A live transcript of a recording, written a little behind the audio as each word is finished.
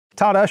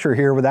Todd Usher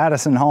here with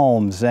Addison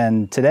Homes,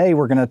 and today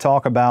we're going to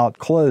talk about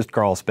closed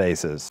crawl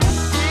spaces.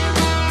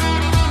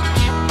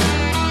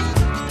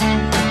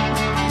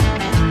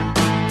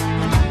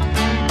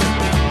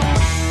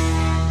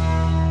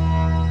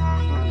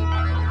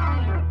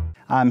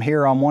 I'm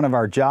here on one of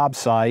our job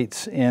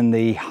sites in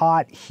the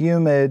hot,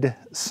 humid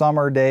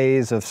summer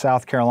days of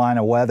South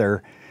Carolina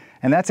weather,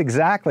 and that's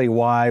exactly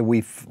why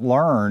we've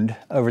learned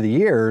over the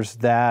years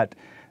that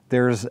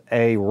there's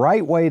a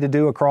right way to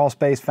do a crawl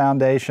space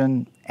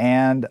foundation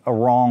and a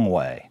wrong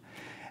way.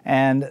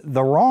 And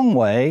the wrong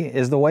way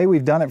is the way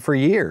we've done it for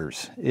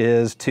years,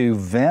 is to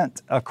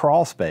vent a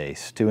crawl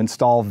space, to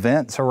install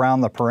vents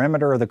around the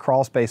perimeter of the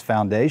crawl space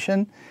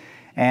foundation,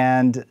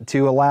 and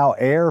to allow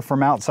air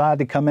from outside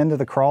to come into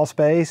the crawl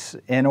space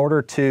in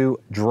order to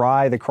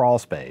dry the crawl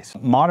space.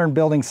 Modern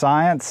building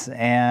science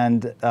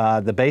and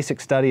the basic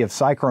study of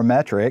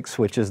psychrometrics,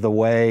 which is the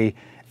way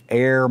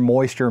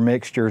air-moisture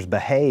mixtures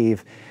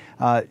behave,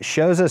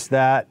 shows us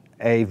that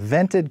a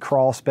vented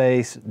crawl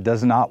space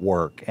does not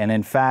work. And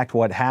in fact,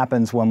 what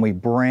happens when we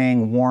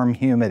bring warm,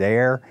 humid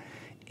air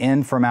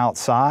in from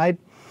outside,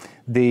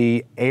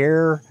 the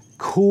air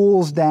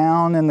cools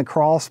down in the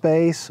crawl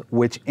space,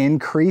 which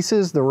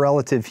increases the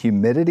relative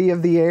humidity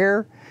of the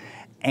air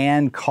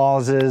and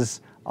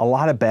causes a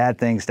lot of bad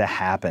things to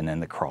happen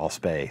in the crawl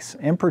space.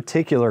 In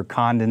particular,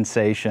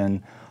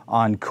 condensation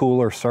on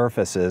cooler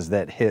surfaces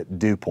that hit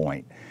dew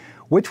point,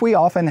 which we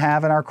often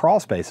have in our crawl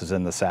spaces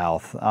in the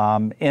South,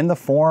 in the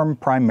form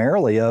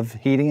primarily of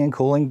heating and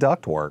cooling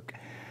ductwork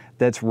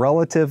that's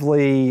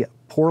relatively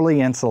poorly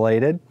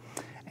insulated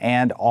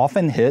and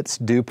often hits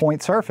dew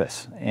point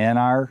surface in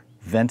our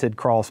vented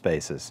crawl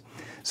spaces.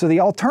 So the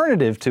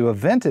alternative to a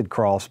vented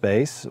crawl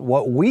space,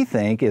 what we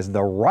think is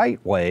the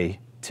right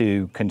way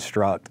to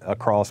construct a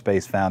crawl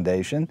space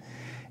foundation,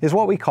 is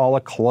what we call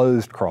a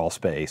closed crawl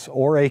space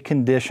or a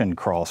conditioned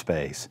crawl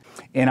space.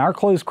 In our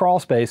closed crawl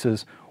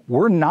spaces,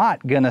 we're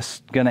not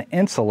gonna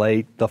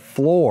insulate the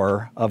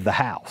floor of the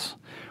house.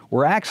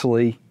 We're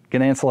actually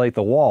gonna insulate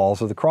the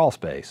walls of the crawl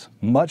space,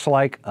 much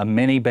like a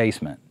mini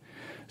basement.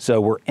 So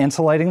we're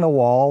insulating the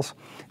walls.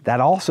 That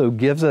also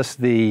gives us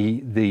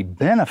the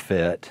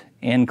benefit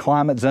in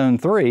climate zone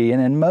 3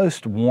 and in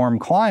most warm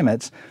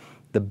climates,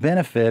 the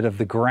benefit of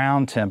the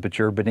ground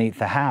temperature beneath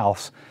the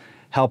house,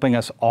 helping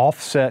us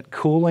offset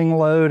cooling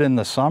load in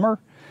the summer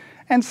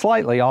and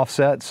slightly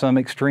offset some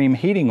extreme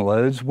heating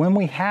loads when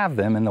we have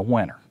them in the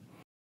winter.